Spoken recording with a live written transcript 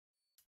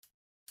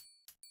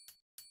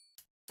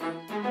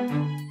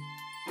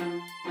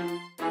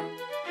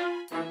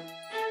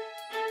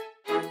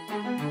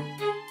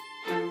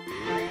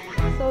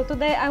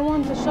today I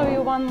want to show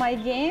you my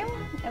game,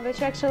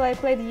 which actually I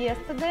played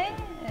yesterday.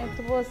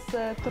 It was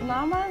a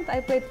tournament. I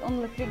played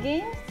only 3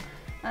 games.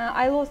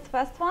 I lost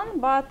first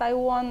one, but I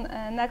won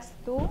next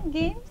 2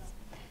 games.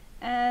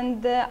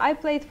 And I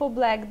played for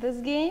black this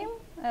game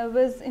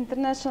with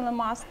international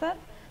master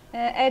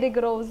Eric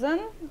Rosen,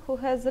 who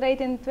has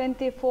rating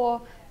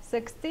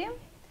 2460.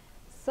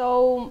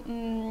 So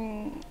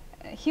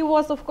he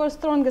was, of course,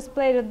 strongest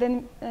player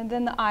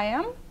than I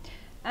am.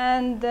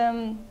 And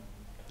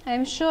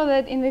I'm sure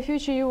that in the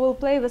future you will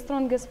play the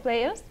strongest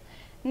players.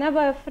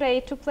 Never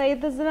afraid to play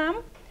them,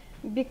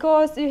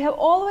 because you have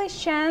always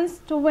chance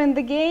to win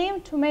the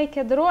game, to make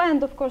a draw,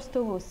 and of course to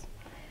lose.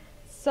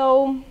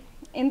 So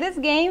in this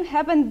game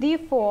happened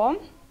d4,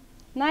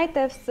 knight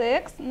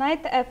f6,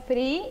 knight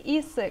f3,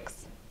 e6,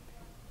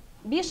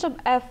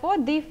 bishop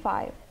f4,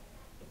 d5.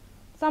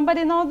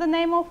 Somebody know the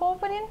name of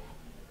opening?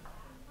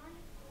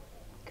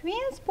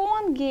 Queen's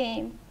pawn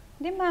game.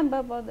 Remember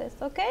about this,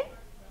 okay?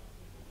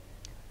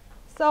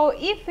 So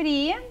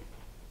e3,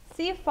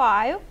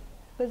 c5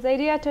 with the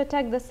idea to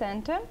attack the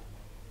center,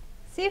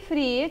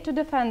 c3 to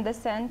defend the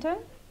center,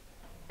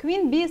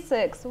 queen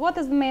b6. What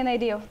is the main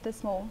idea of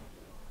this move?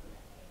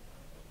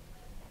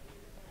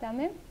 Tell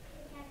me.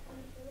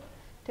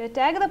 To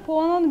attack the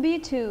pawn on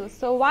b2.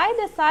 So why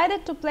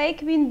decided to play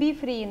queen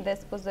b3 in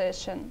this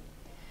position?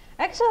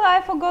 Actually,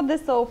 I forgot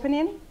this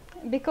opening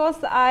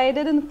because I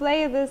didn't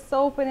play this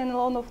opening a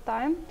lot of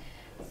time.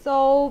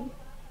 So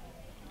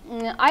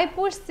I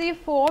pushed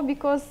c4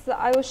 because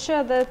I was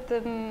sure that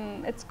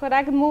it's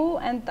correct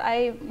move, and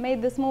I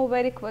made this move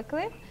very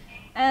quickly.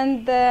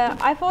 And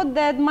I thought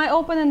that my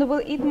opponent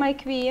will eat my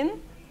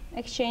queen,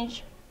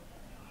 exchange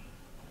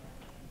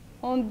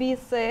on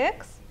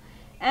b6,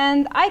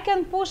 and I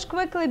can push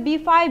quickly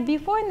b5,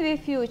 b4 in the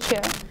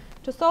future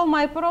to solve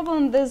my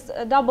problem with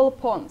double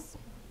pawns.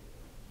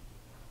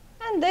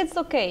 And that's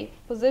okay,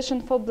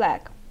 position for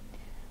black.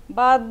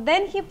 But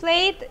then he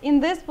played in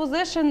this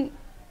position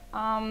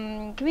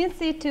queen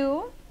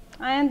c2.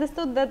 I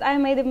understood that I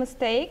made a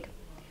mistake,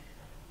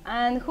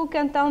 and who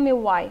can tell me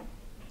why?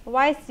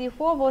 Why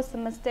c4 was a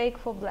mistake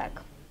for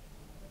black?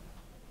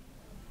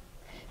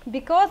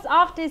 Because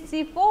after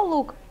c4,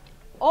 look,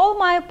 all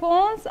my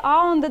pawns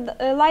are on the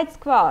light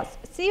squares.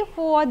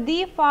 c4,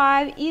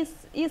 d5,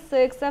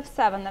 e6,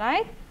 f7,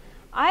 right?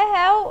 I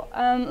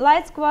have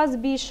light squares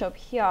bishop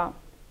here,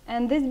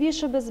 and this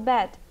bishop is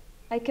bad.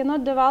 I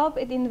cannot develop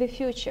it in the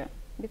future,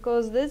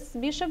 because this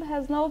bishop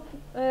has no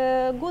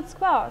good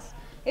squares.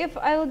 If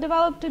I will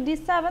develop to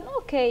d7,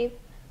 okay,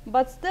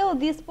 but still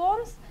these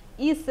pawns,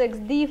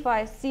 e6,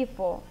 d5,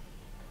 c4,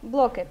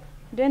 block it.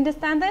 Do you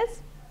understand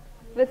this?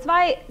 That's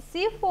why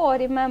c4,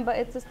 remember,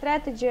 it's a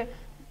strategy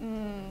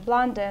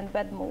blunder and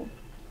bad move.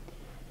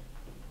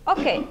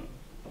 Okay,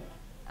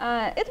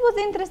 it was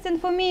interesting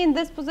for me in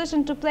this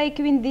position to play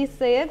queen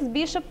d6,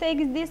 bishop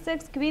takes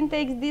d6, queen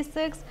takes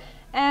d6,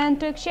 and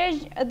to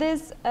exchange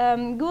these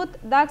good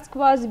dark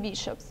squares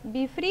bishops.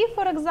 b3,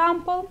 for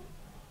example,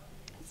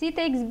 c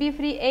takes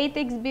b3, a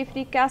takes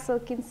b3, castle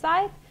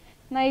kingside,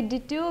 knight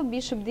d2,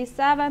 bishop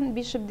d7,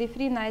 bishop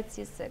d3, knight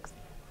c6.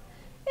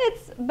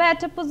 It's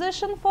better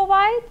position for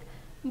white,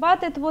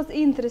 but it was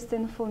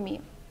interesting for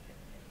me.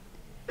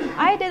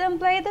 I didn't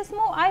play this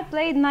move. I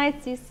played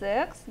knight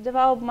c6,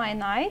 developed my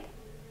knight,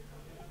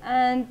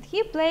 and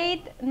he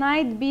played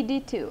knight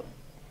bd2.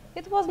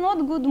 It was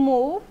not a good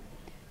move,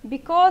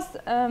 because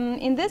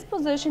in this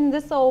position,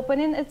 this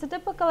opening, it's a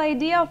typical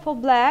idea for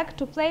black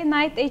to play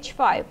knight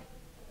h5.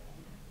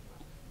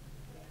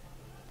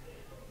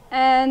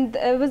 And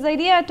with the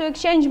idea to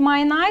exchange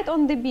my knight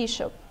on the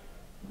bishop,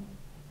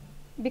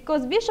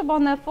 because bishop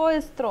on f4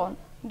 is thrown.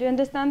 Do you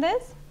understand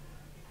this?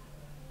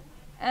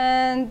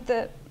 And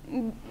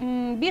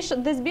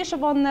this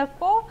bishop on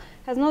f4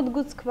 has not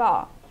good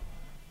square.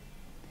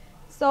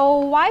 So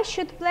why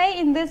should play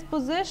in this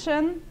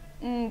position?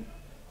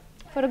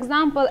 For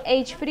example,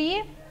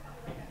 h3,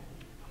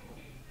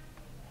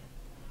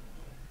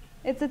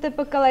 it's a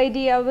typical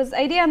idea with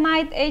idea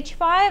knight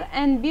h5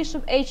 and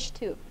bishop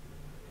h2.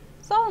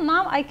 So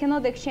now I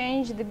cannot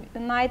exchange the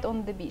knight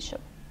on the bishop,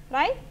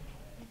 right?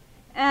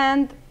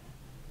 And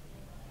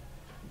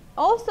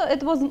also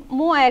it was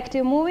more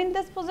active move in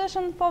this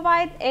position for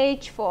white,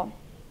 h4.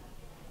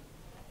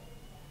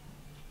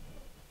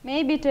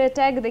 Maybe to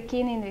attack the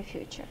king in the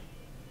future.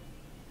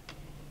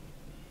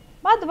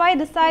 But white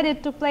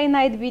decided to play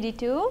knight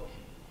bd2.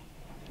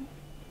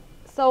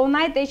 So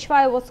knight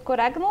h5 was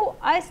correct move.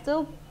 I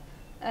still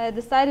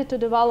decided to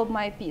develop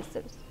my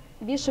pieces.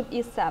 Bishop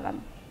e7.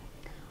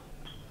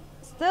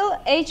 Still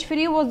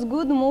h3 was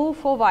good move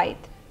for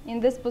white in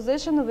this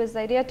position with the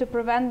idea to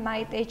prevent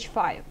knight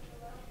h5.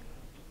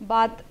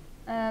 But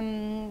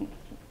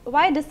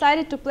white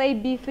decided to play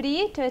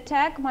b3 to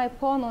attack my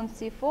pawn on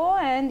c4,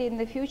 and in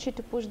the future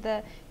to push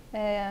the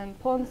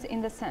pawns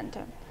in the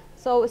center.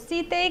 So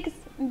c takes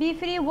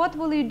b3. What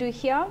will you do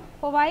here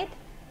for white?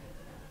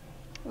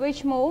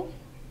 Which move?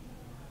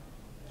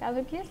 Tell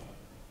me, please.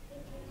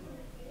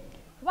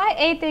 Why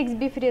a takes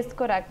b3 is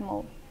correct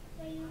move?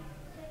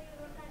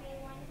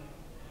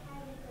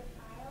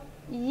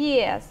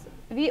 Yes,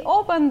 we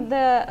open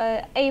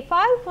the a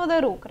file for the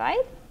rook,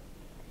 right?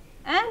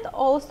 And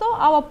also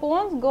our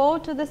pawns go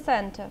to the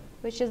center,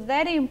 which is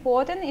very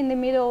important in the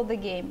middle of the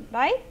game,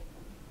 right?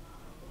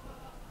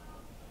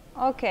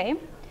 Okay,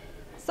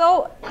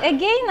 so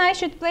again I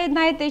should play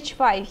knight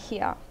h5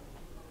 here,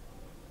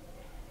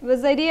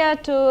 with the idea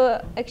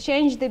to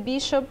exchange the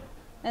bishop,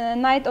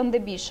 knight on the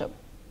bishop.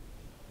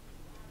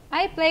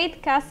 I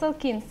played castle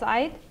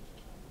kingside.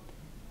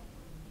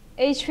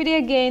 h3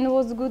 again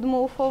was a good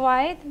move for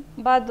white,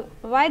 but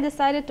white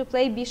decided to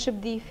play bishop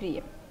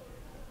d3.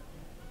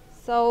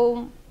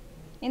 So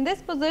in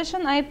this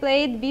position I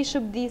played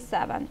bishop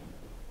d7.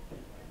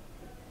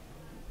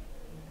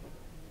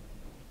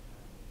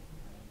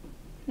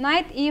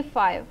 Knight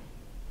e5.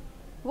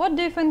 What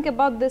do you think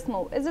about this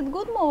move? Is it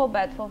good move or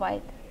bad for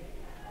white?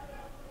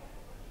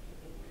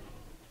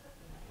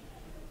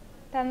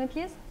 Tell me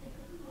please.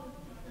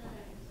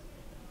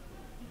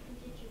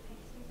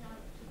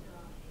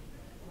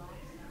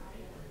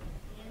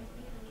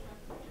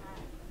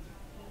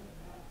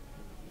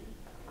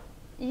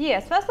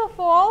 Yes, first of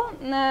all,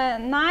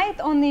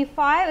 knight on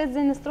e5 is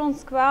in a strong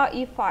square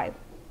e5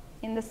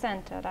 in the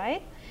center,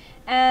 right?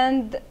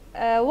 And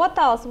what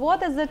else?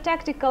 What is the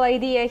tactical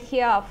idea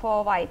here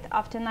for white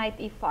after knight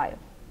e5?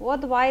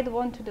 What white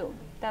want to do?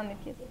 Tell me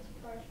please.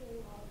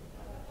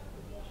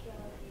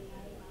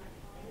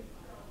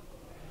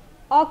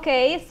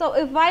 Okay, so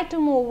if white to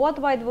move, what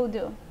white will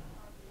do?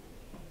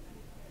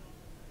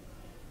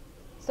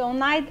 So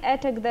knight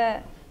attack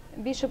the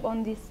bishop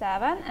on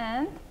d7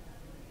 and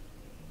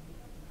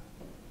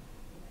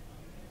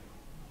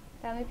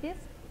tell me please.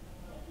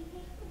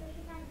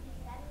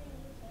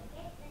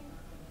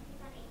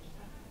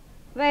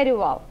 Very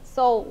well.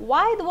 So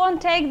white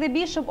won't take the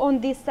bishop on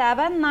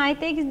d7, knight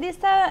takes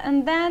d7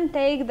 and then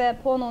take the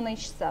pawn on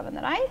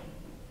h7, right?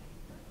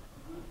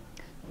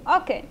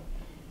 Okay.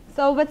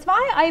 So that's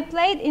why I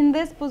played in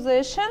this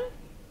position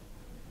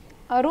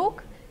a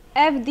rook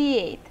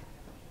fd8.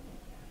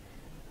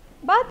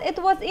 But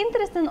it was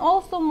interesting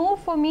also move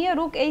for me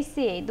rook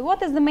ac8.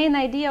 What is the main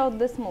idea of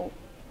this move?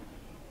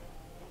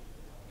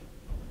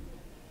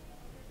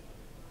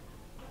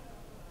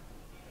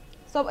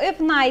 So if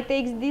knight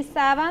takes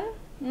d7,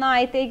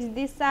 knight takes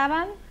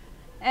d7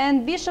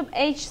 and bishop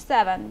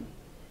h7,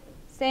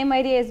 same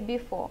idea as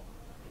before.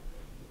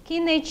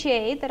 King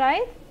h8,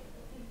 right?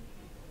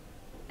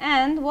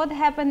 And what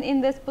happened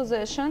in this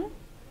position?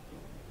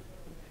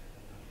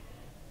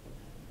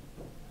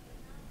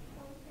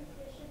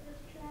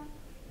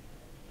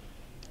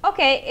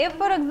 Okay, if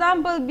for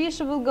example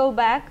bishop will go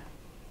back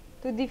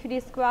to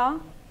d3 square,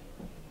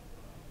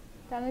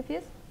 tell me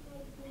please.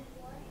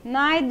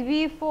 Knight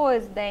b4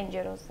 is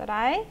dangerous,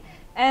 right?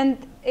 And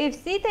if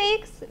c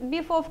takes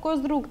b4, of course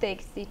rook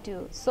takes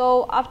c2.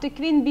 So after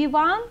queen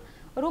b1,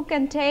 rook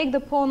can take the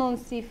pawn on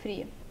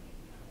c3.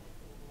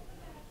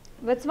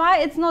 That's why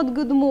it's not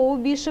good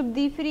move, bishop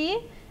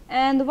d3,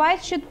 and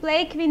white should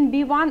play queen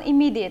b1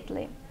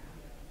 immediately.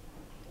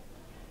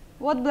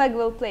 What black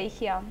will play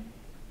here?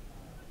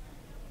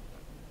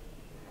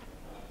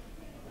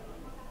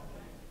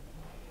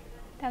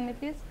 Tell me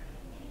please.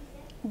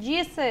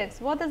 g6.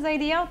 What is the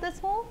idea of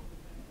this move?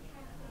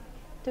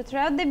 To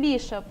trap the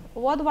bishop.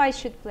 What white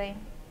should play?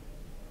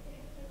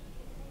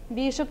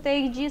 Bishop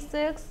take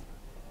g6,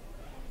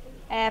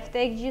 f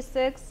take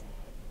g6,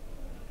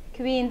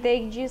 queen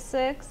take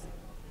g6,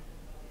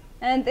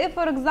 and if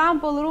for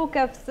example rook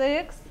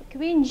f6,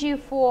 queen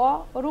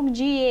g4, rook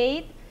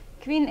g8,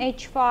 queen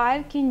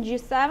h5, king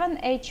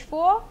g7,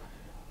 h4,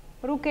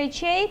 rook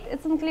h8,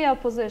 it's in clear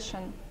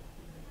position.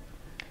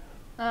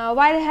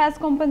 White has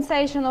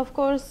compensation, of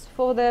course,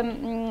 for the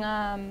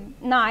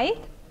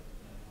knight.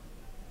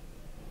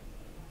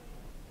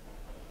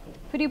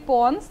 3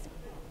 pawns.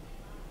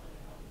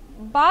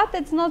 But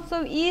it's not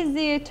so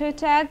easy to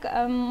attack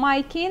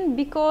my king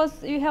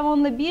because you have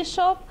only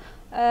bishop,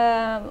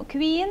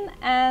 queen,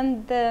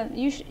 and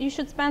you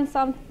should spend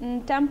some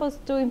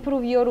tempos to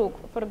improve your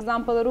rook. For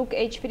example, rook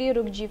h3,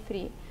 rook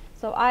g3.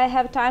 So I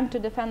have time to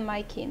defend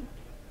my king.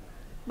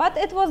 But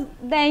it was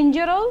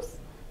dangerous.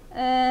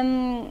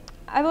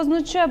 I was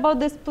not sure about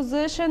this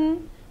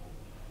position.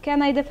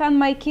 Can I defend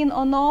my king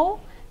or no?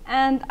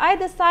 And I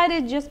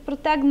decided just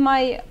protect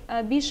my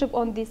bishop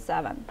on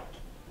d7.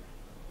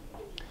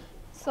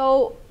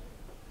 So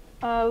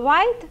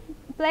white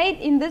played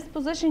in this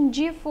position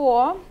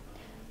g4,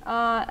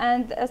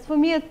 and as for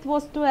me it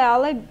was too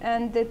early,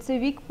 and it's a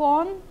weak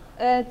pawn.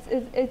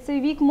 It's a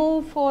weak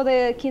move for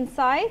the king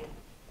side.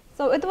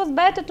 So it was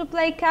better to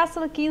play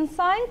castle king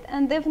side,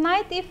 and if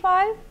knight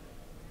e5,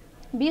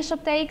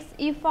 bishop takes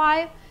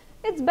e5,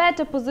 it's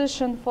better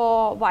position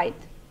for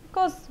white,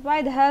 because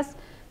white has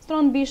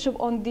strong bishop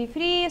on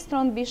d3,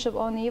 strong bishop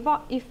on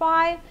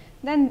e5.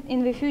 Then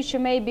in the future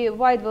maybe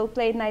white will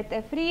play knight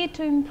f3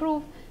 to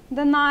improve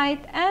the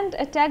knight and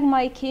attack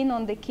my king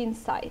on the king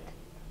side.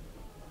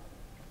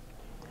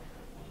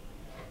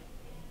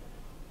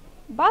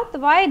 But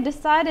white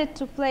decided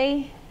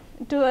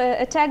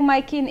to attack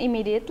my king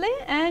immediately,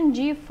 and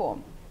g4.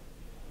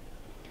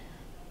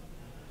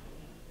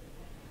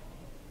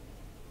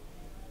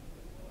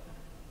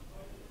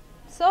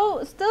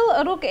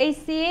 still rook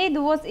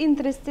a8 was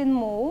interesting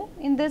move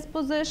in this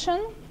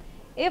position.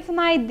 If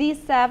knight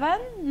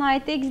d7,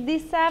 knight takes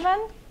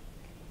d7.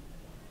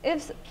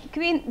 If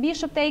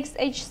bishop takes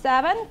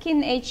h7,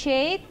 king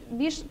h8,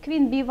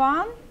 queen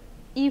b1,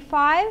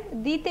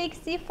 e5, d takes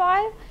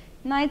e5,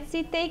 knight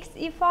c takes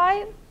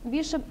e5,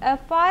 bishop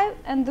f5,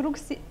 and rook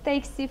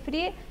takes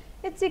c3.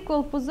 It's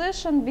equal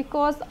position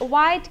because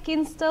white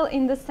king still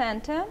in the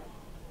center.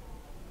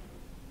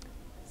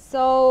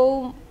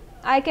 So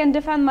I can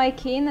defend my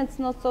king. It's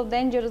not so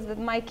dangerous that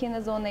my king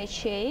is on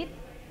h8.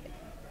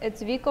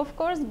 It's weak, of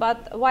course,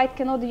 but white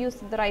cannot use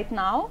it right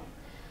now.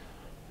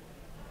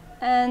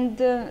 And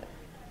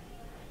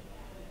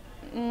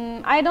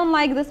I don't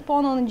like this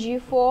pawn on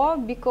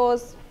g4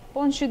 because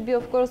pawn should be,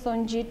 of course,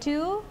 on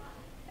g2.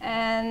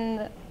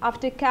 And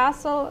after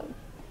castle,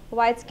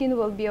 white's king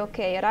will be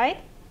okay, right?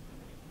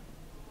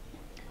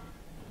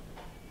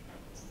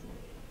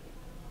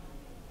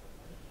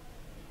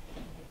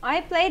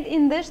 I played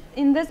in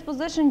this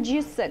position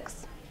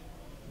g6.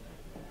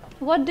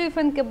 What do you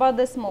think about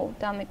this move?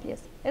 Tell me,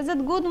 please. Is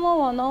it good move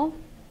or no?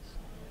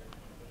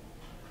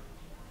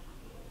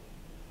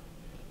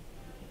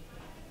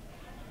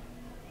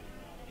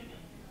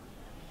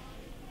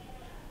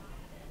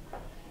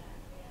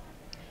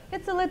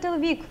 It's a little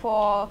weak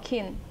for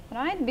king,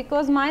 right?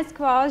 Because my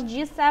squares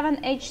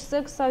g7,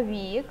 h6 are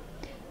weak,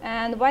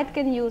 and white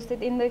can use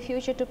it in the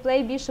future to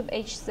play bishop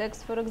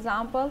h6, for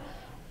example.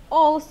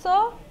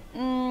 Also,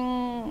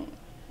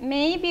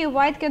 maybe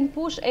white can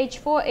push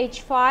h4,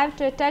 h5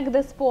 to attack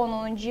this pawn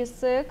on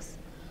g6,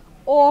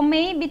 or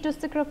maybe to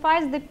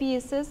sacrifice the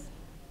pieces.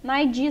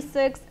 Knight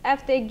g6,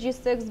 f take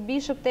g6,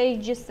 bishop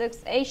take g6,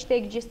 h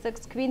take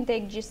g6, queen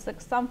take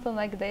g6, something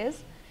like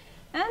this.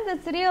 And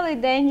it's really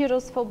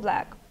dangerous for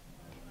black.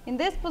 In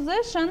this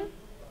position,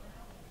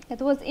 it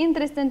was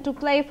interesting to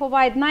play for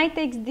white. Knight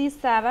takes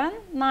d7,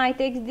 knight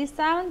takes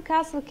d7,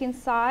 castle king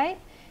side,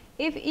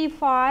 if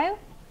e5,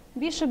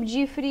 bishop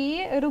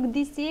g3, rook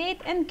dc8,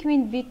 and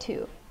queen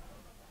b2.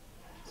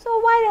 So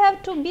white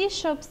have two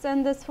bishops,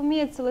 and this, for me,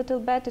 it's a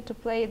little better to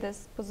play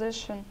this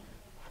position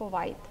for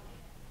white.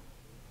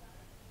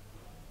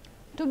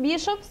 Two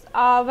bishops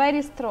are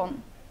very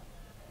strong,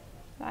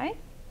 right?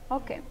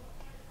 Okay.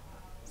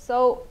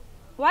 So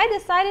white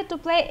decided to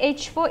play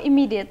h4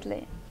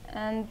 immediately.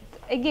 And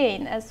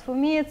again, as for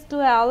me, it's too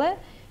early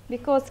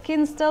because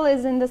king still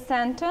is in the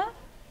center,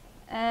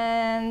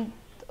 and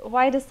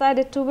white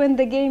decided to win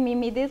the game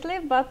immediately.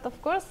 But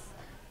of course,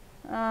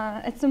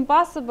 it's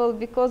impossible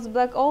because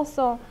black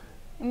also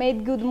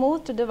made good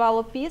move to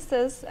develop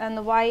pieces,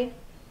 and why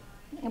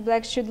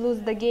black should lose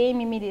the game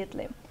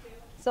immediately.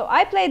 So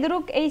I played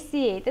rook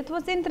ac8. It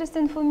was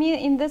interesting for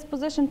me in this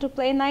position to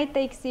play knight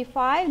takes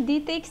c5, d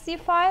takes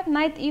c5,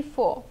 knight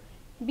e4.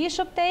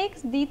 Bishop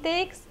takes, d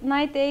takes,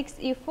 knight takes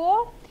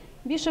e4,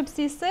 bishop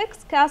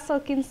c6, castle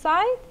king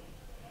side,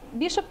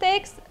 bishop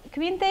takes,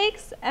 queen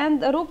takes,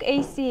 and rook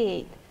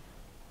ac8.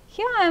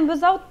 Here I am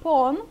without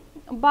pawn,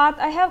 but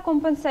I have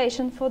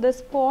compensation for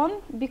this pawn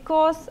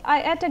because I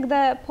attack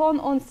the pawn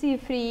on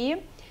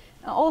c3,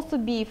 also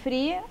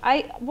b3.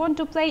 I want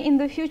to play in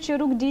the future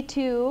rook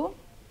d2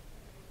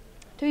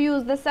 to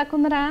use the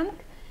second rank.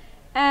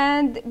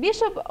 And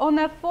bishop on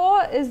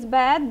f4 is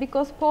bad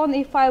because pawn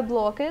e5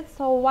 block it,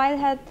 so white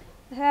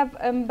have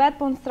bad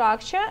pawn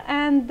structure,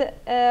 and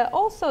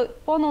also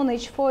pawn on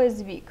h4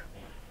 is weak.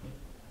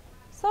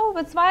 So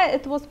that's why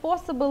it was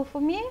possible for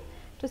me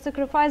to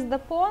sacrifice the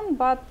pawn,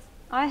 but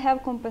I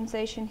have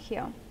compensation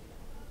here.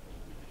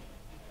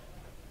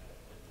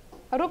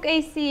 Rook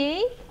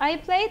ac8, I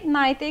played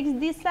knight takes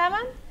d7,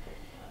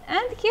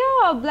 and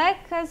here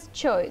black has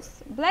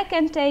choice. Black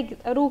can take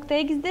rook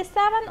takes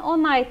d7 or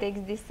knight takes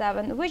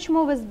d7. Which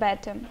move is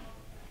better?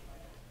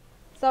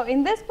 So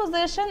in this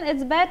position,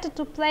 it's better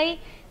to play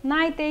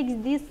knight takes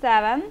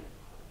d7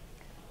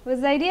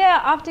 with the idea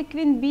after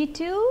queen b2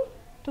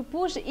 to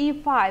push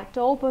e5 to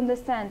open the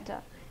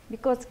center.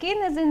 Because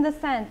king is in the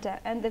center,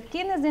 and if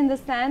king is in the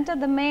center,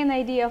 the main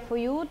idea for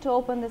you to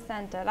open the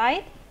center,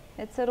 right?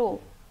 It's a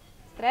rule.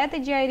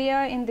 Strategy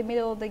idea in the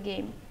middle of the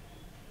game.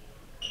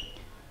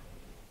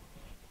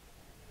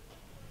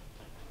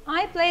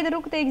 I played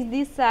rook takes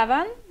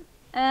d7,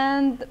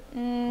 and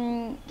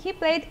he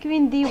played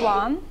queen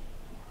d1.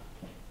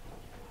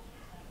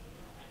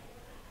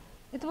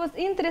 It was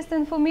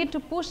interesting for me to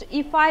push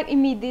e5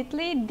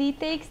 immediately. D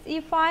takes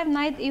e5,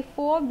 knight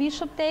e4,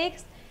 bishop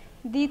takes,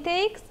 d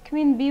takes,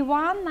 queen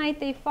b1, knight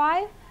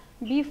a5,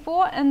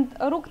 b4, and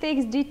rook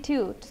takes d2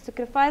 to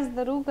sacrifice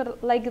the rook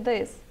like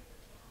this.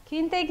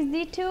 King takes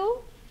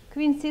d2,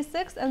 queen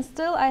c6, and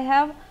still I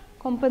have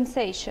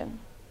compensation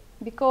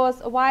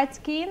because white's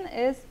king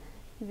is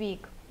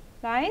weak,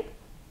 right?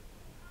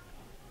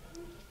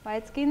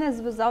 White's king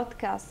is without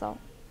castle.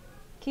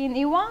 King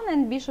e1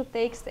 and bishop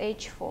takes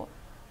h4.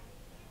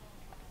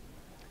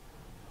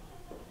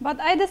 But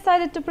I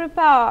decided to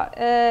prepare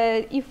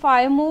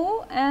e5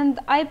 move, and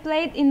I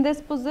played in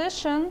this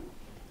position,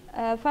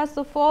 first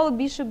of all,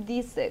 bishop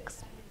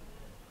d6,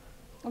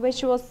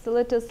 which was a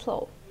little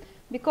slow.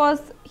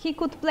 because he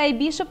could play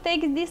bishop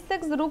takes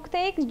d6, rook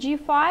takes,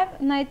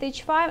 g5, knight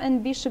h5,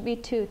 and bishop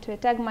e2 to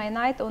attack my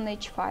knight on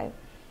h5.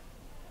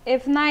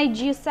 If knight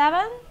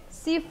g7,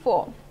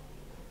 c4.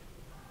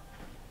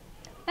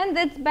 And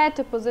it's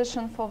better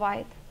position for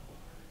white.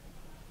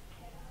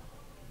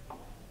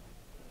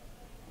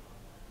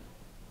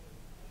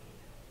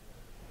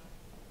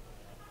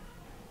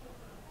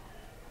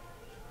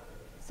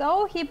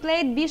 So he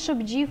played bishop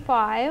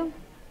g5.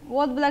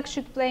 What black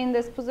should play in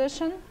this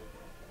position?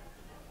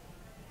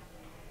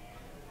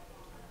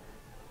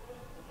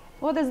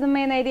 What is the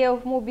main idea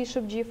of move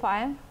bishop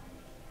g5?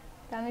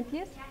 Tell me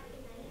please.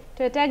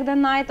 To attack the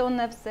knight on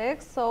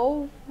f6.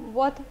 So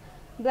what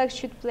black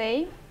should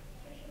play?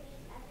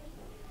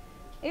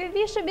 If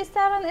bishop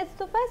e7, it's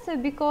too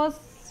passive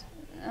because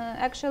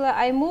actually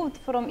I moved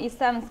from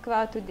e7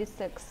 square to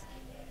d6.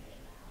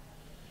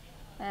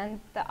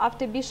 And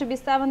after bishop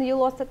e7 you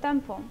lost a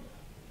tempo.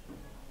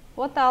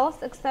 What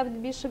else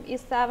except bishop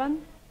e7?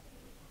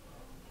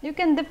 You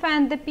can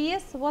defend the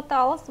piece. What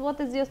else? What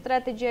is your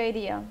strategy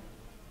idea?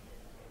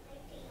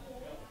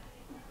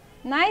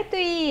 Knight to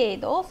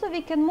e8. Also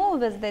we can move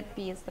with that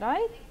piece,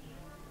 right?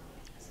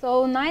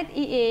 So knight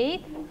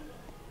e8.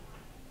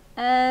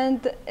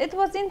 And it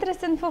was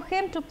interesting for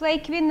him to play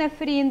queen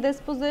f3 in this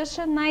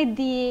position. Knight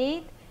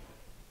d8,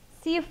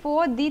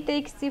 c4, d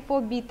takes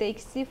c4, b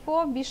takes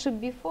c4, bishop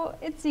b4.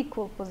 It's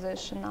equal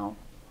position now,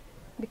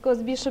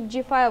 because bishop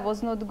g5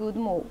 was not good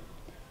move.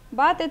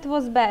 But it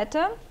was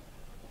better.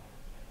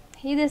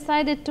 He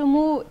decided to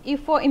move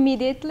e4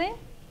 immediately.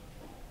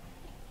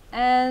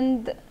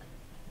 And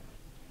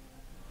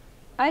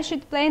I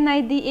should play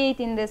knight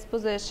d8 in this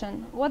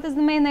position. What is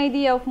the main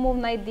idea of move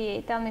knight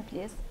d8? Tell me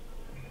please.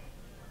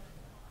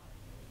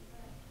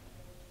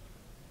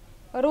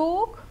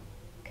 Rook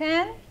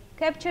can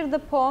capture the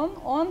pawn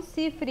on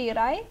c3,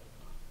 right?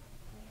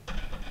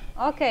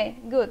 Okay,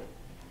 good.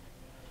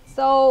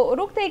 So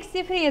rook takes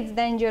c3, it's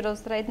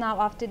dangerous right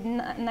now after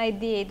knight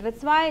d8.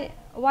 That's why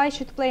I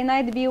should play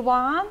knight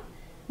b1,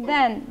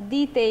 then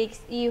d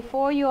takes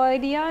e4, your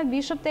idea,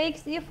 bishop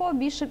takes e4,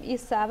 bishop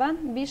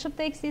e7, bishop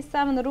takes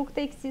e7, rook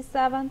takes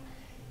e7,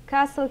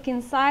 castle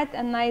kingside,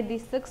 and knight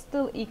d6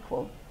 still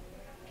equal.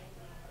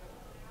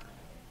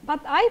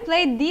 But I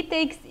played d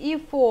takes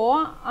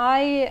e4.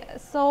 I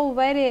saw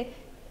very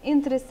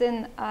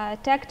interesting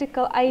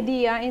tactical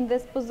idea in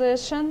this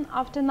position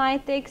after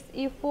knight takes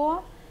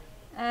e4.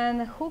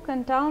 And who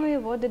can tell me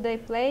what did I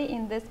play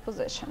in this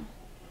position?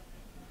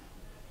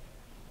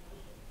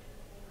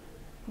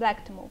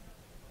 Black to move.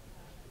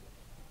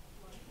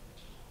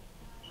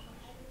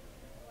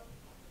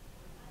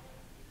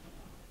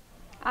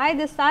 I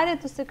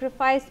decided to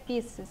sacrifice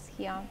pieces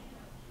here.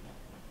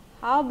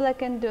 How black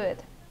can do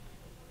it?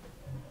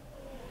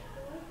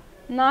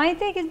 Knight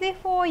takes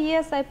d4,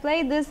 yes, I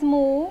played this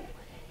move.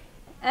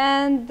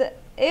 And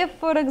if,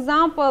 for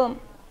example,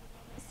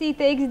 c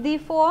takes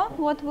d4,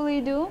 what will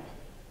you do?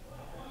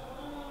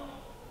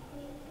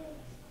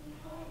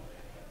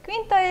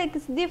 Queen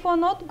takes d4,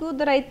 not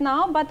good right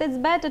now, but it's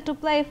better to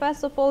play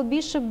first of all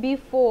bishop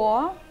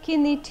b4,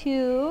 king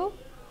e2,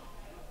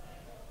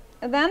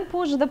 then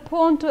push the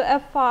pawn to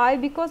f5,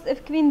 because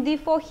if queen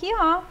d4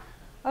 here,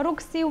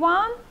 rook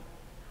c1,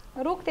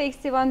 rook takes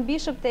c1,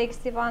 bishop takes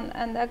c1,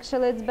 and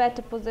actually it's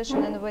better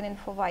position in winning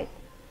for white.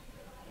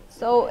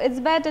 So it's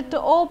better to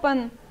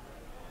open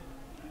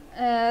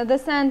the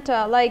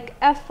center like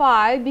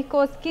f5,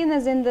 because king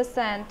is in the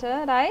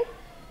center, right?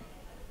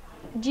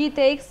 G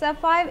takes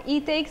f5, e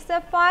takes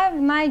f5,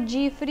 knight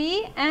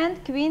g3,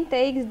 and queen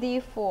takes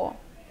d4.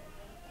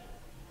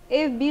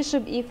 If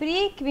bishop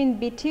e3, queen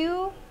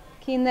b2,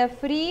 king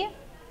f3,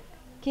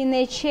 king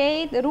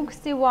h8, rook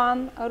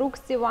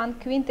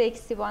c1, queen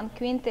takes c1,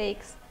 queen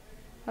takes,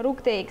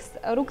 rook takes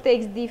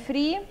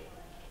d3,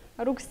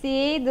 rook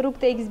c8, rook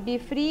takes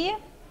b3,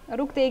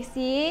 rook takes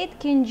e8,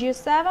 king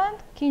g7,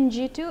 king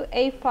g2,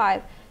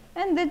 a5.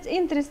 And it's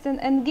interesting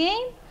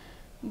endgame,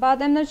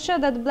 but I'm not sure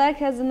that black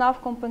has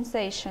enough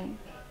compensation.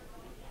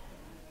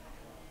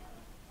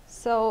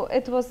 So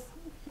it was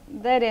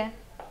very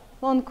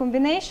long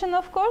combination,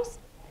 of course,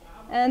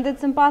 and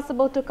it's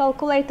impossible to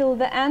calculate till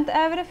the end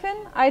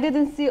everything. I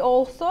didn't see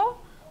also,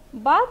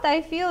 but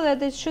I feel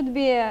that it should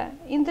be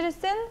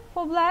interesting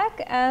for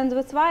black, and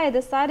that's why I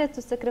decided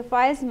to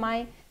sacrifice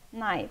my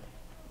knight.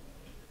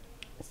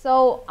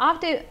 So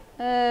after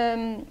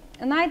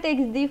knight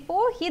takes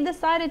d4, he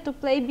decided to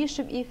play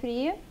bishop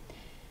e3.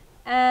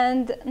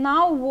 And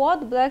now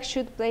what black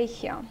should play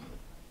here?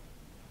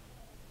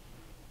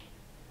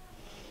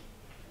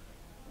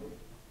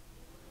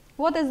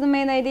 What is the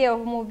main idea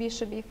of move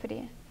bishop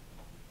e3?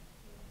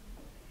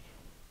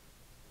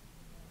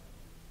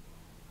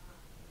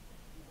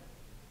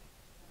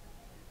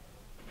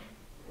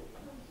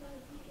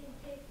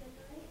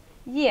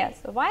 Yes,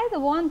 white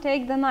won't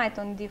take the knight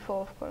on d4,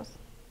 of course.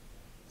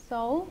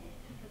 So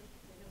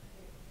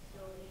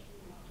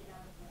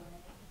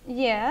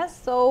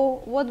yes,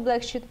 so what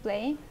black should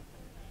play?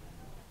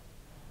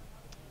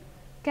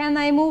 Can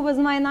I move with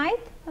my knight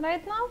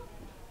right now?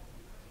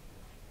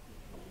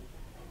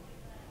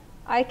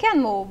 I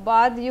can move,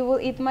 but you will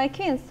eat my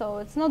queen, so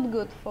it's not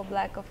good for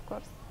black, of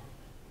course.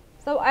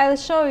 So I'll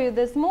show you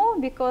this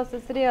move because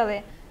it's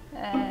really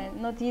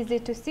not easy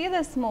to see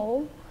this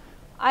move.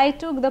 I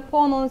took the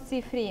pawn on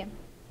c3.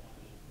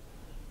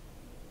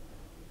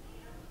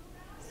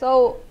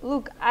 So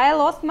look, I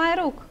lost my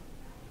rook.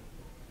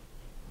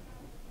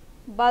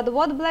 But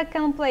what black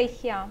can play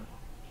here?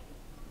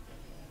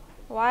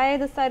 Why I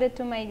decided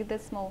to make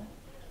this move?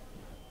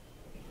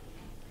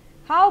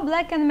 How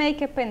black can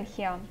make a pin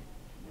here?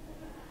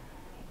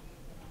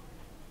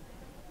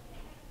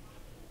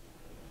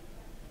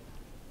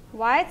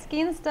 White's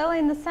king still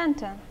in the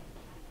center.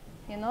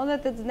 You know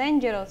that it's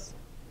dangerous.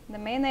 The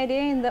main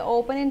idea in the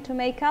opening to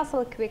make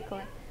castle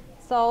quickly.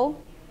 So,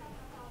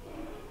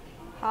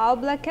 how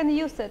black can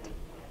use it?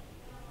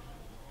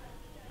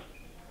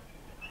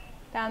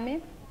 Tell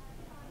me.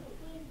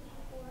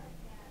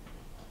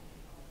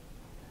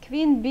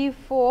 Queen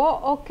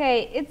b4.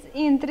 Okay, it's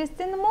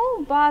interesting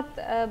move,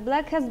 but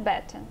black has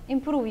better.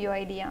 Improve your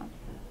idea.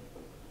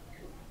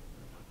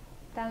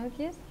 Tell me,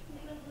 please.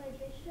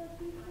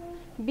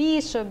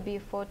 Bishop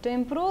b4 to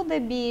improve the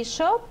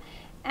bishop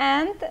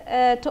and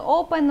to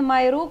open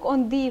my rook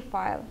on d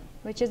file,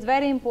 which is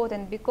very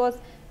important because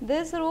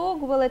this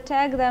rook will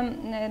attack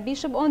the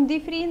bishop on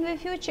d3 in the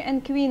future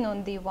and queen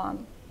on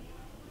d1.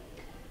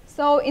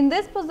 So in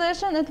this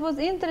position it was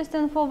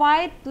interesting for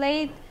white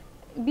played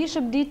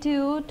bishop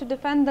d2 to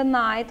defend the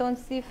knight on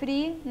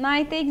c3,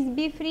 knight takes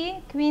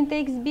b3, queen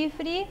takes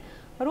b3,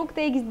 rook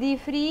takes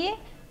d3,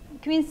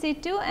 queen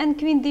c2 and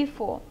queen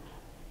d4.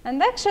 And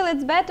actually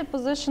it's better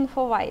position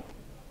for white.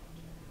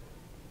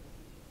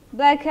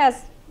 Black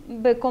has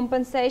big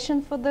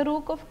compensation for the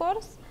rook, of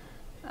course,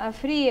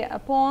 free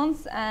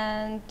pawns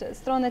and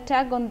strong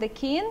attack on the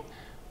king.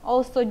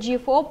 Also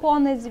g4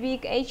 pawn is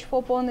weak,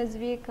 h4 pawn is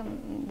weak.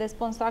 This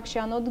pawn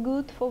structure are not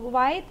good for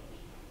white,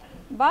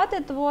 but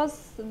it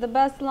was the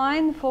best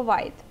line for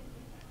white.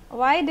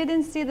 White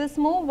didn't see this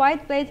move.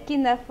 White played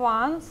king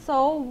f1.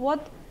 So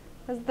what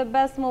is the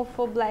best move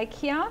for black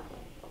here?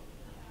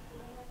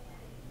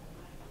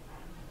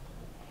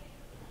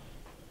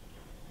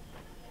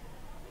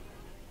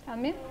 Tell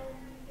me.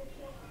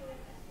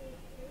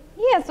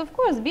 Yes, of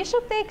course.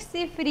 Bishop takes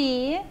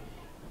c3.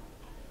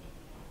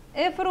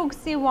 If rook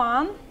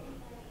c1.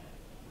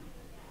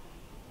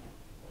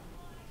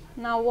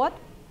 Now what?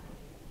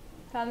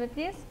 Tell me,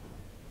 please.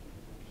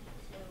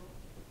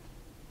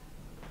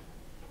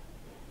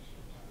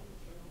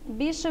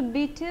 Bishop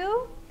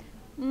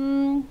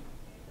b2.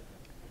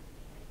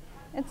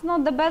 It's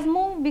not the best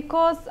move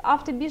because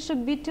after bishop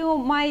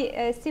b2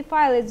 my c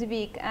file is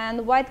weak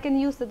and white can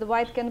use it.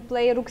 White can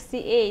play rook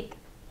c8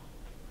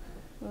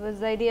 with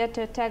the idea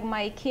to attack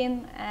my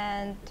king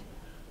and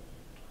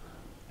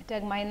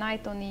attack my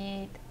knight on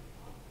e8.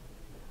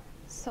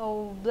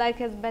 So black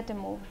has better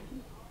move.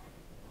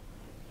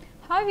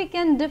 How we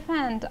can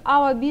defend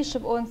our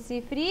bishop on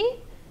c3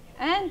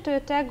 and to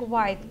attack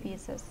white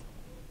pieces?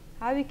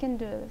 How we can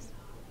do this?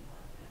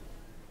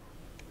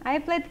 I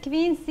played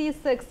queen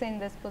c6 in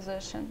this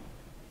position.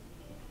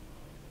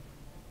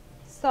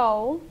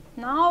 So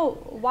now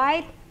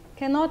white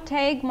cannot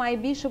take my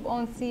bishop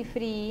on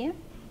c3,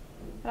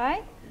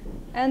 right?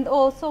 And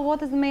also,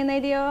 what is the main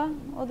idea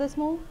of this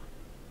move?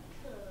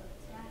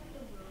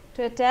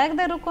 To attack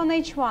the rook on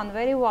h1,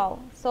 very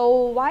well.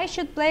 So white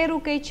should play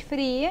rook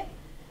h3.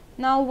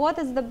 Now what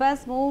is the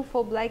best move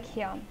for black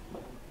here?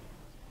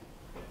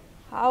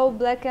 How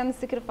black can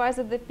sacrifice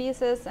the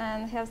pieces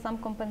and have some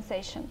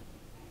compensation?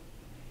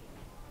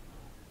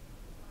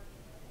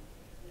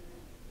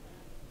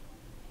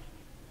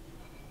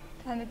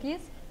 Tell me, please.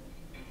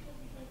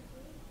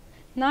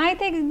 Knight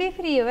takes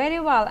b3, very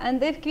well.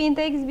 And if queen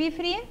takes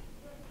b3?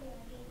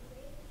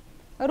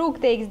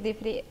 Rook takes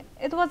d3.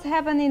 It was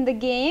happening in the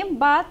game,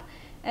 but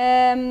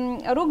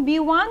rook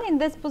b1 in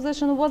this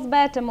position was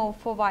better move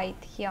for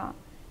white here.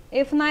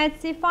 If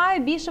knight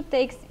c5, bishop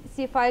takes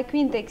c5,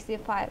 queen takes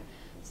c5.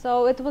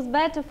 So it was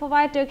better for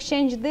white to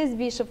exchange this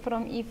bishop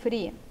from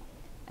e3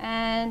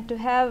 and to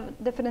have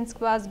different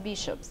squares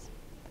bishops.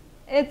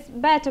 It's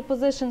better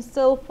position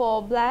still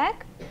for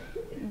black,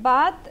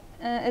 but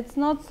it's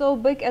not so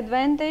big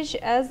advantage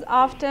as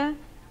after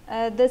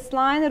this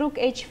line rook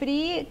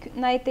h3,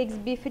 knight takes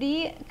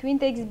b3, queen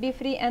takes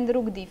b3 and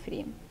rook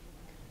d3.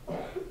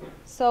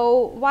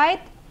 So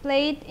white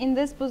played in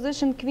this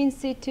position queen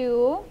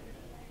c2.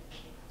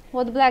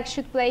 What black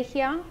should play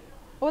here?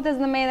 What is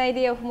the main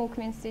idea of move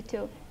queen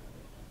c2?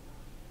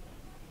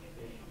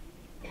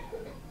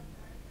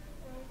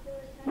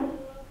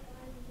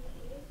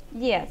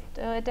 Yes,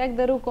 to attack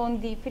the rook on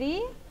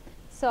d3.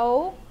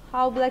 So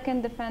how black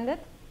can defend it?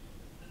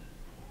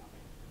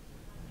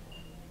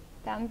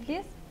 Tell me,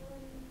 please.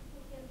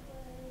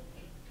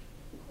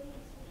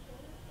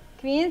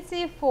 Queen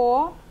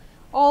c4.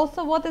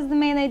 Also, what is the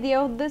main idea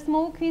of this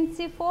move, queen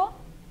c4?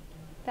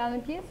 Tell me,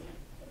 please.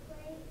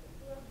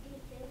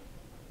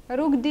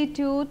 Rook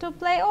d2 to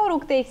play, or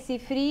rook takes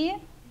c3.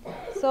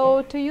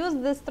 So to use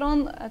the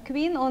strong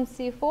queen on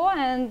c4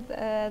 and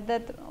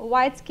that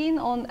white's king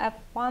on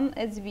f1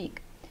 is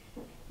weak.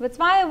 That's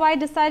why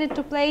white decided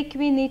to play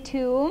queen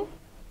e2.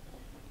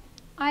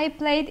 I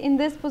played in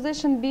this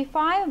position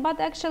b5, but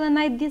actually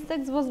knight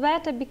d6 was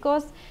better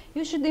because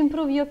you should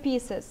improve your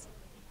pieces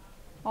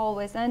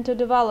always and to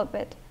develop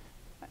it.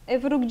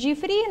 If rook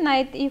g3,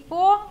 knight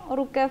e4,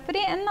 rook f3,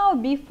 and now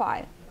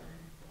b5.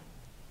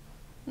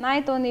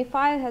 Knight on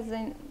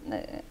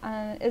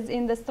e5 is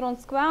in the strong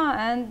square,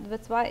 and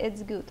that's why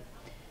it's good.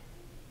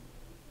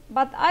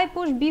 But I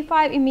pushed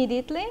b5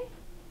 immediately,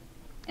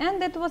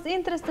 and it was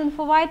interesting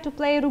for white to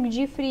play rook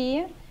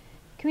g3,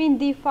 queen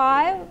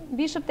d5,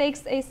 bishop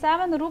takes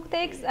a7, rook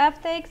takes,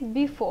 f takes,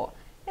 b4.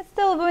 It's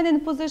still a winning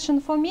position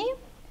for me,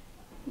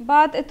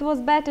 but it was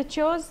better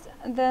choice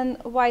than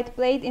white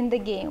played in the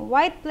game.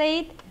 White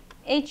played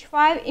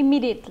h5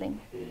 immediately.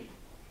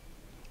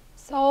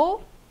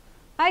 So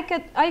I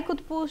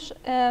could push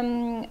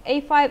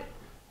a5,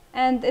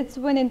 and it's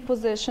winning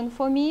position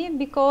for me,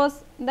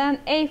 because then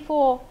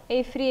a4,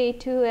 a3,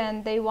 a2,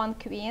 and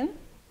a1 queen.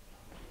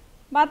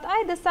 But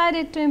I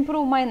decided to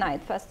improve my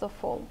knight first of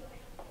all.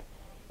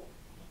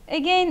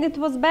 Again, it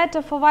was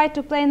better for white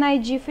to play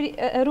knight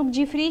g3, rook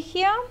g3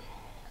 here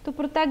to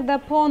protect the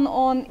pawn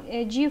on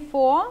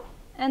g4,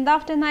 and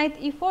after knight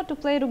e4 to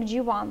play rook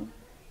g1.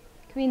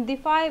 Queen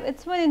d5,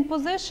 it's winning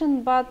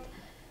position, but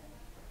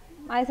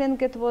I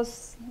think it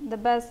was the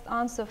best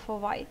answer for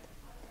white.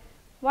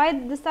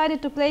 White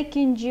decided to play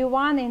king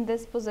g1 in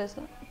this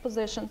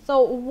position.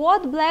 So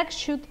what black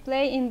should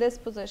play in this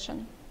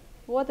position?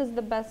 What is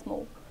the best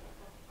move?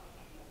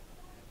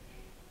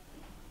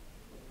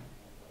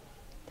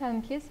 Tell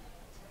me, please.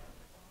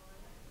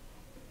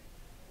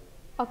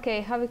 Okay,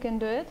 how we can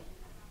do it?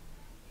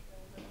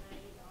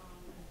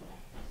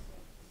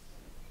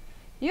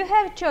 You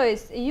have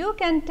choice. You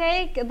can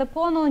take the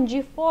pawn on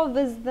g4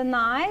 with the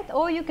knight,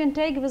 or you can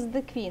take with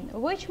the queen.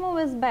 Which move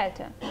is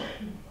better?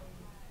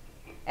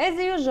 As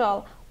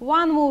usual,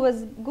 one move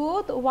is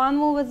good, one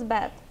move is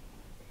bad.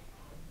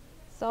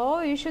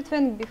 So you should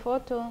think before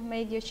to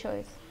make your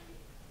choice.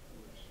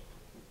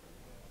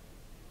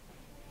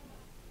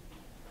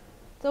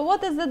 So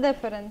what is the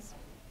difference?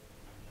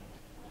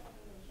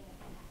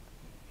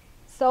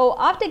 So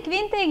after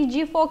queen takes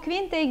g4,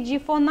 queen takes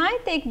g4,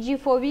 knight takes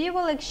g4, we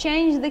will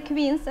exchange the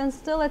queens and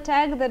still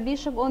attack the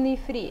bishop on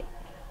e3.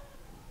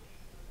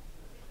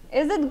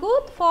 Is it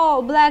good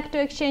for black to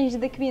exchange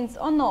the queens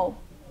or no?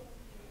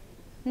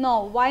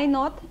 No, why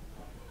not?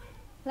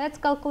 Let's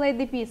calculate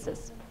the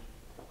pieces.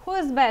 Who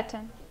is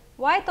better,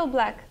 white or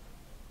black?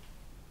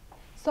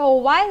 So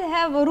white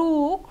have a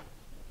rook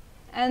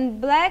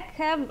and black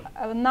have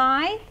a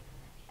knight,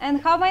 and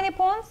how many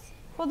pawns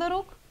for the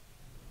rook?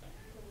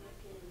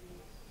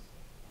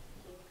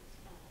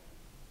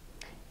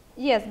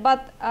 Yes,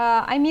 but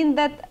I mean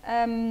that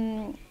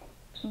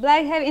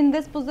black have in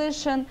this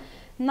position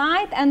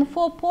knight and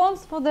 4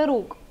 pawns for the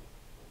rook,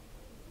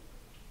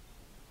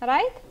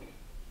 right?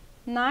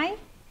 Knight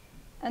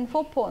and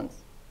 4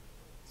 pawns.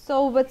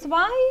 So that's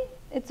why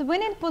it's a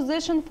winning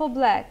position for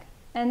black,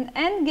 and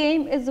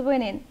endgame is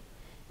winning.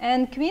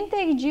 And queen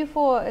takes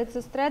g4, it's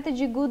a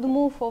strategy good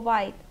move for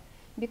white,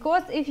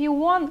 because if you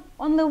want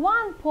only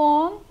one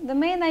pawn, the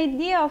main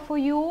idea for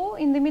you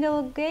in the middle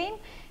of the game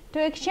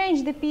to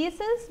exchange the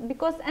pieces,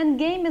 because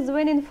endgame is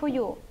winning for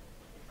you.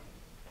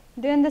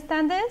 Do you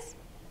understand this?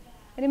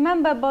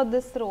 Remember about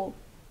this rule.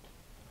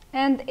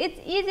 And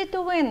it's easy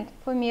to win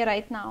for me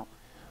right now.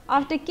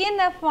 After king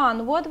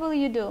f1, what will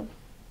you do?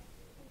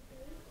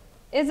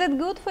 Is it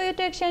good for you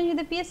to exchange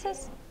the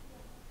pieces?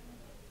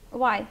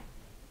 Why?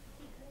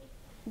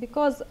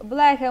 Because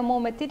black have more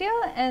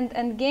material and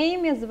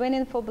endgame is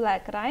winning for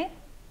black, right?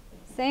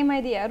 Same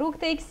idea. Rook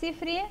takes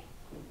c3.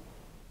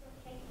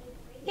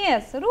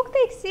 Yes, rook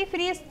takes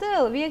c3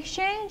 still. We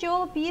exchange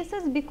all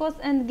pieces because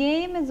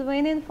endgame is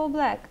winning for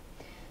black.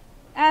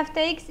 F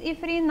takes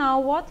e3,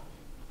 now what?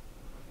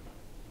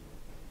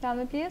 Tell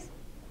me please.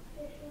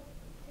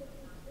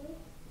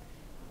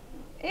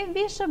 If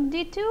bishop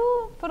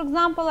d2, for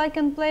example, I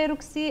can play rook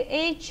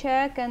c8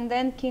 check and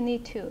then king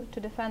e2 to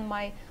defend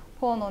my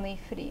pawn on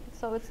e3.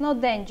 So it's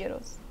not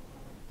dangerous.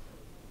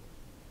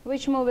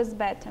 Which move is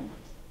better?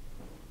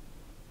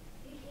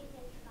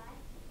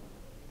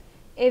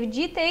 If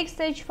g takes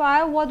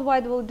h5, what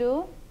white will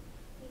do?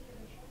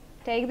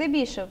 Take the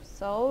bishop.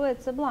 So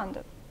it's a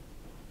blunder.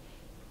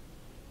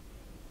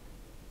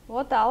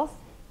 What else?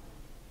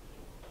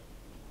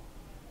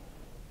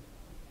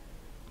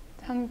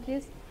 Tell me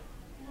please.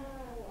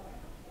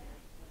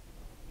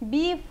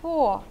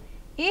 b4.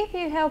 If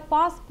you have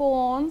passed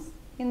pawns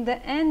in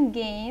the end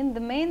game, the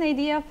main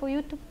idea for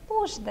you to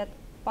push that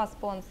passed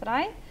pawns,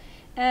 right?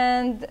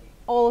 And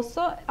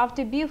also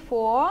after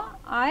b4,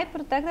 I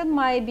protected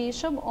my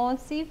bishop on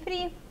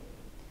c3.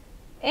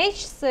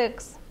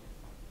 h6.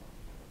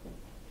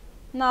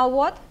 Now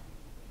what?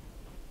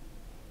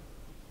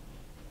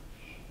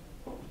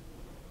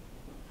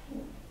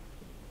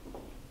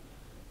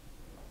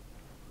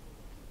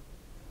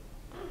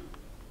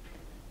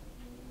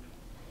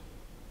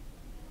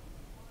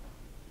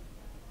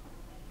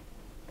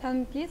 Tell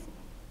me please.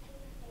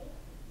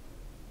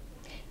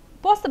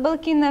 possible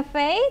king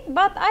f8,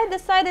 but I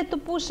decided to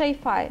push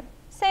a5.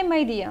 Same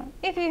idea.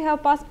 If you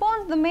have passed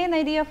pawns, the main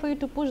idea for you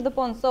to push the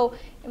pawn. So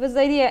it was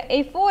the idea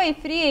a4,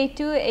 a3, a2,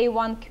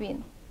 a1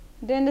 queen.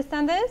 Do you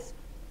understand this?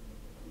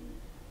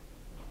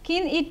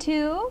 King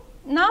e2.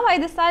 Now I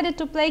decided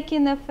to play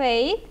king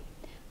f8.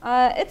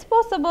 It's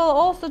possible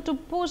also to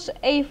push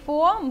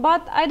a4,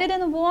 but I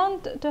didn't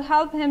want to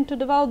help him to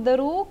develop the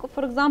rook.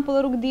 For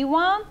example, rook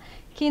d1,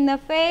 king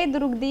f8,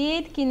 rook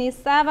d8, king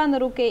e7,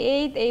 rook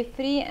a8,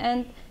 a3,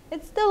 and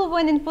it's still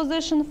winning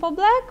position for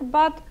black,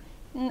 but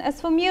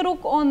as for me, rook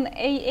on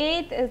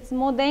a8 is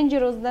more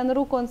dangerous than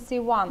rook on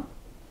c1.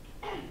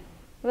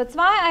 That's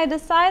why I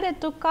decided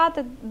to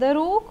cut the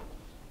rook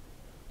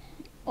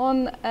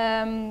on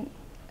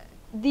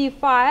d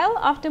file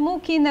after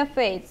move king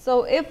f8.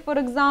 So if, for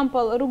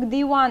example, rook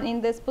d1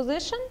 in this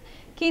position,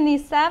 king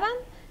e7,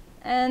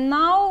 and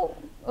now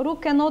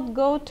rook cannot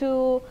go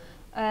to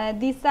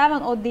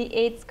d7 or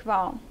d8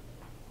 square.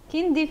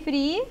 King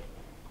d3,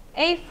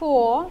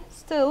 a4,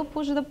 still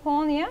push the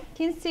pawn here,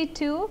 king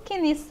c2,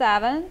 king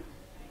e7,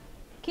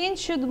 king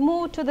should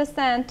move to the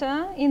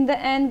center in the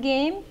end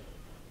game,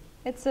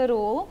 it's a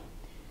rule,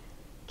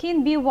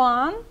 king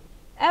b1,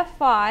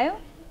 f5,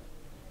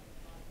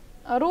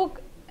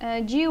 rook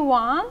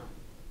g1,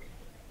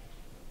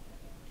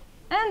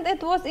 and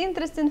it was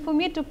interesting for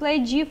me to play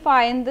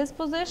g5 in this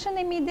position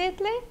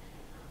immediately.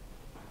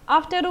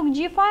 After rook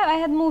g5, I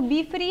had moved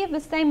b3, the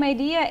same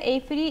idea,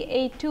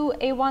 a3, a2,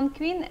 a1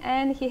 queen,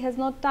 and he has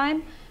no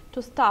time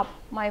to stop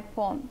my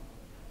pawn.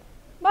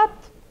 But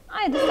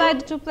I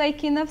decided to play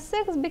king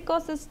f6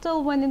 because it's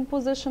still winning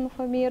position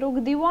for me. Rook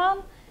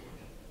d1,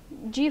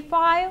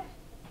 g5,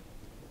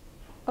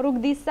 rook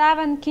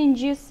d7, king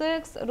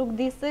g6, rook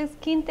d6,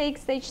 king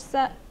takes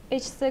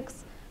h6,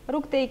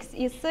 rook takes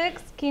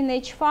e6, king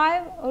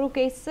h5, rook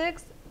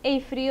a6,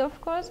 a3 of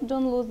course,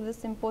 don't lose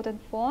this important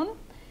pawn,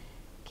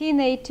 king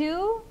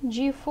a2,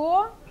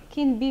 g4,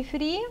 king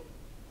b3,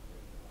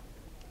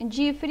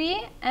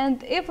 g3,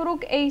 and if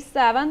rook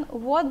a7,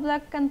 what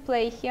black can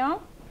play here?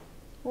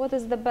 What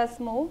is the best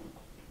move?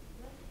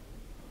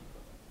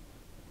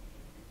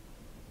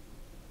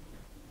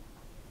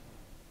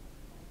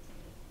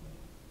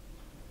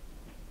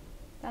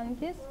 Tell me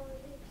please.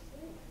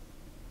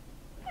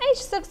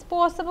 h6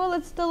 possible,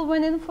 it's still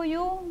winning for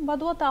you, but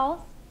what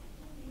else?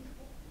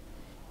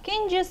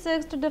 King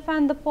g6 to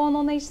defend the pawn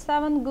on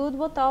h7, good,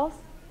 what else?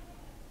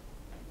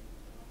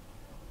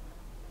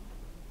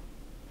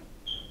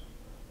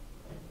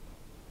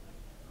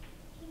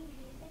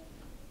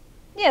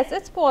 Yes,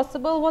 it's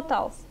possible, what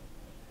else?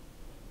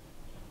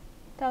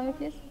 Tell me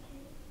please.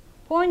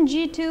 Pawn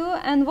g2,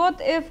 and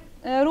what if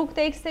rook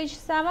takes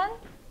h7?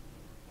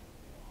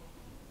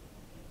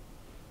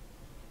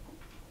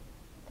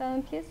 Tell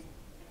me please.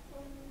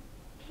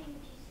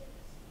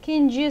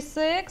 King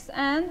g6,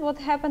 and what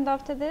happened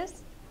after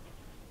this?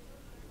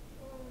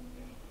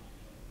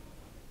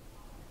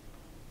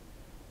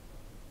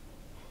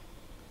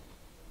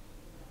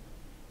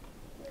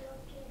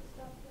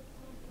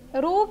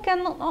 Rook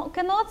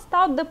cannot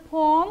stop the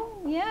pawn.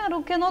 Yeah,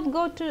 rook cannot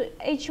go to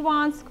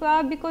h1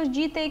 square because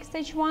g takes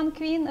h1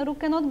 queen.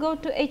 Rook cannot go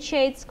to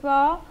h8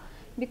 square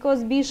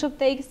because bishop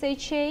takes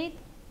h8.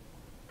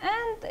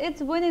 And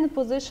it's winning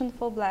position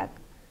for black.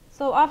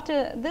 So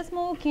after this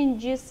move, king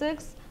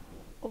g6,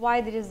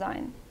 white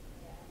resign.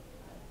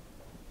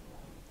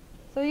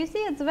 So you see,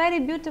 it's a very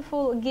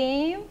beautiful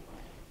game.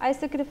 I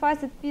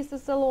sacrificed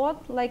pieces a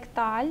lot, like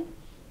Tal.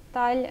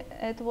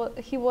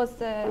 He was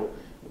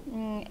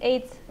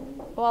 8th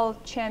world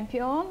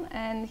champion,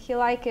 and he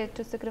liked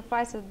to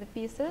sacrifice the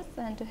pieces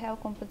and to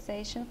have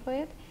compensation for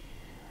it.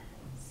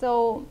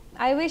 So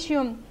I wish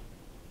you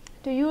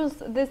to use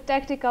these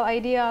tactical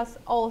ideas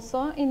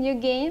also in your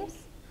games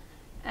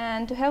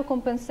and to have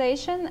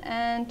compensation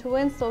and to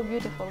win so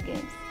beautiful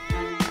games.